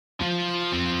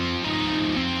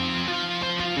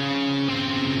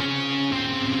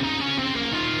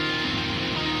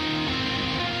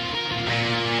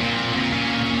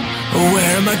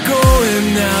am I going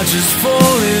now? Just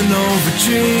falling over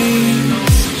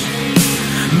dreams.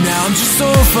 Now I'm just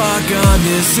so far gone,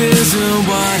 this isn't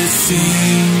what it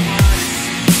seems.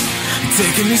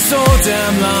 Taking me so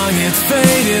damn long, it's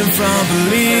fading from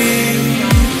belief.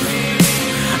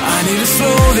 I need to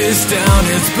slow this down,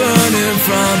 it's burning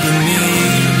from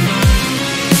beneath.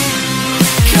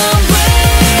 Come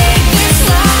break this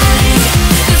line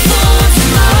before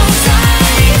tomorrow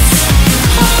dies.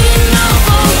 Holding on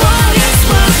for what is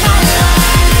worth my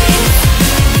life.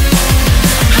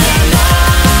 I know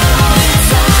in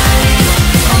time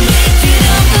I'll make it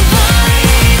up the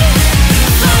void.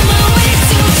 Find my way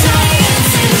to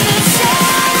giants in the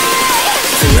sky.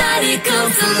 Tonight it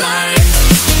comes to life.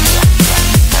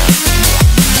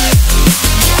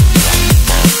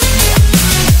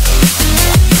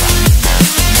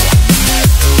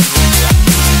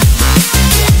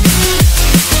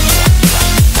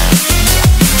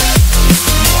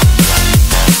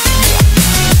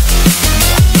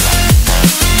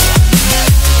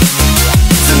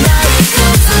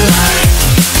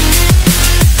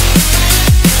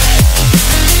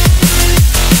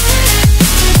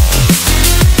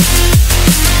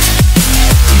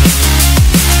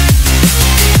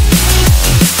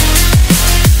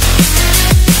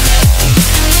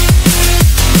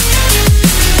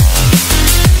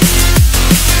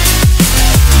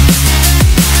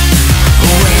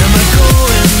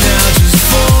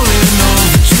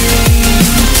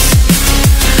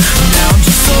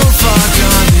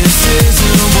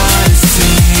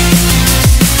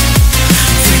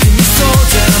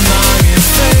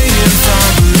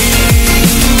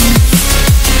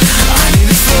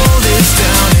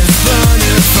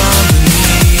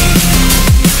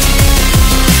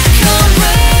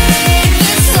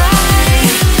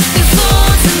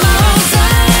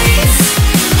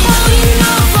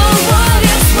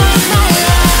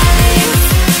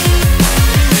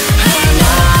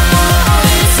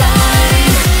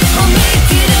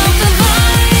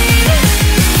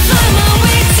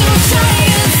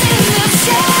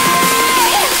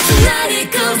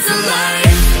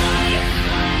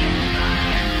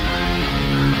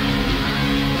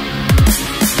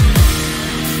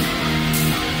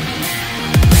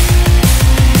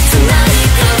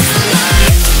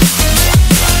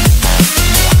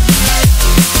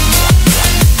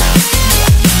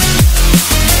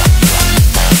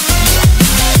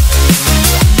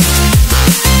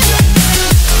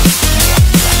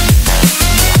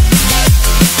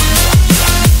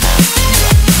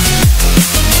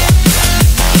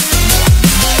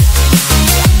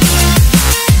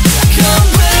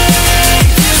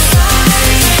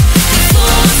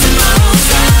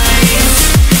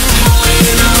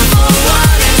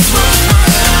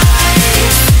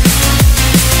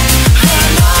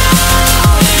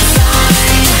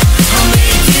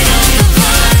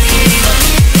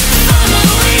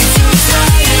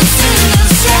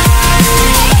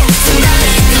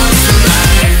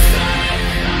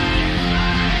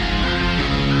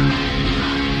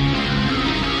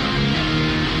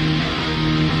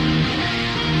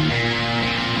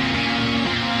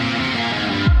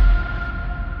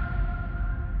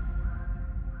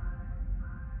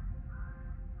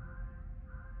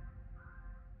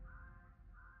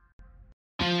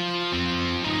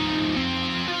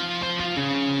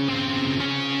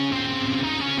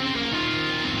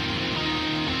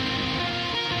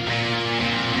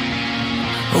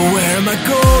 Where am I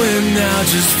going now?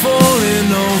 Just falling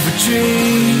over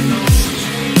dreams.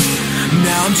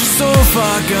 Now I'm just so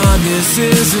far gone, this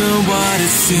isn't what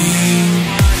it seems.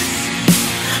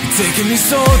 Taking me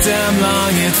so damn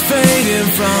long, it's fading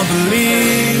from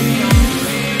belief.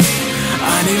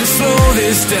 I need to slow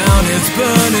this down, it's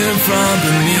burning from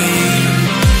beneath.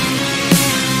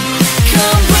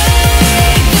 Come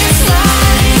break this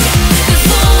line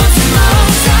before tomorrow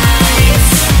dies.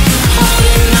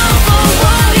 Holding on for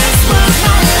what is worth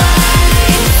my life.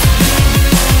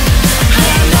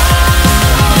 I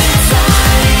know in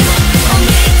time I'll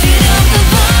make it up the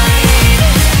void.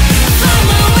 Find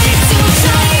my way to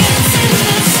giants in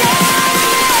the sky.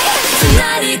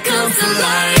 Tonight it comes to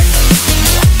life.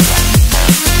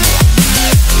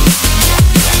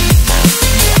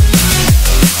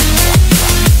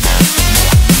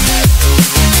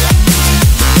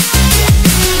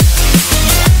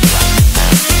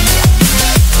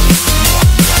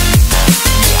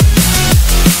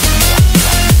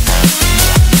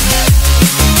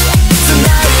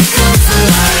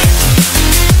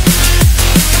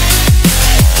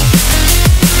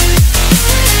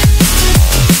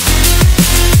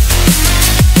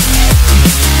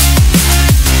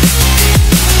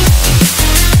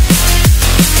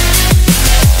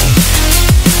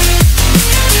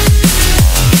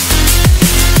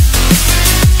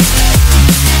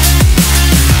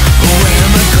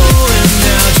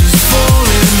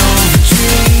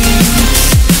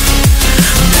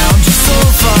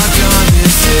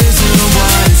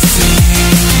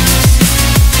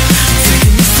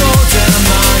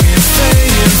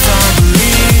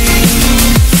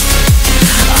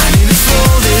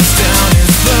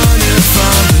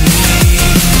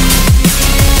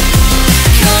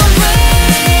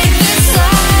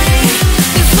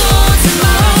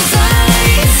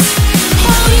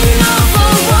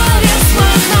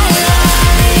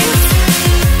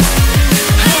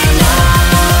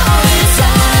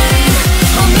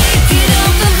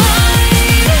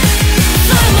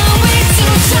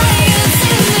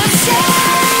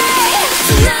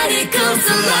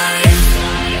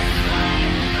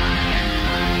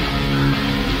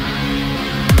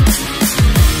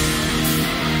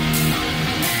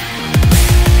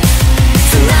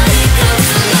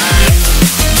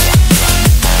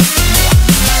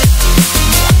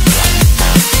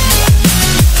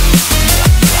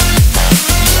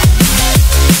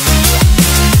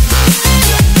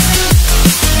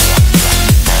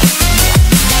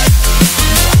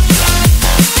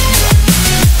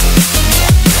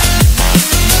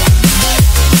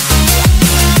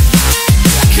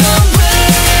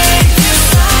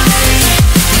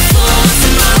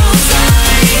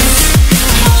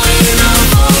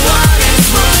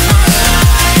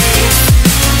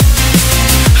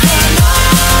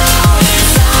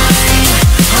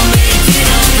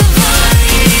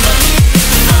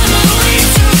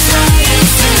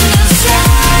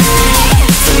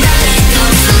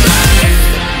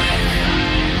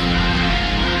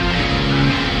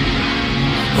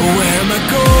 Where am I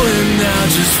going now?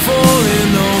 Just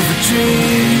falling over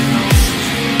dreams.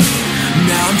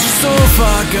 Now I'm just so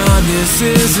far gone, this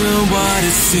isn't what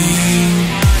it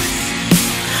seems.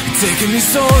 Taking me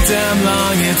so damn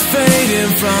long, it's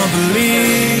fading from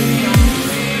belief.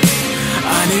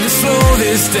 I need to slow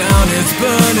this down, it's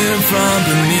burning from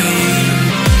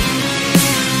beneath.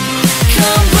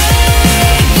 Come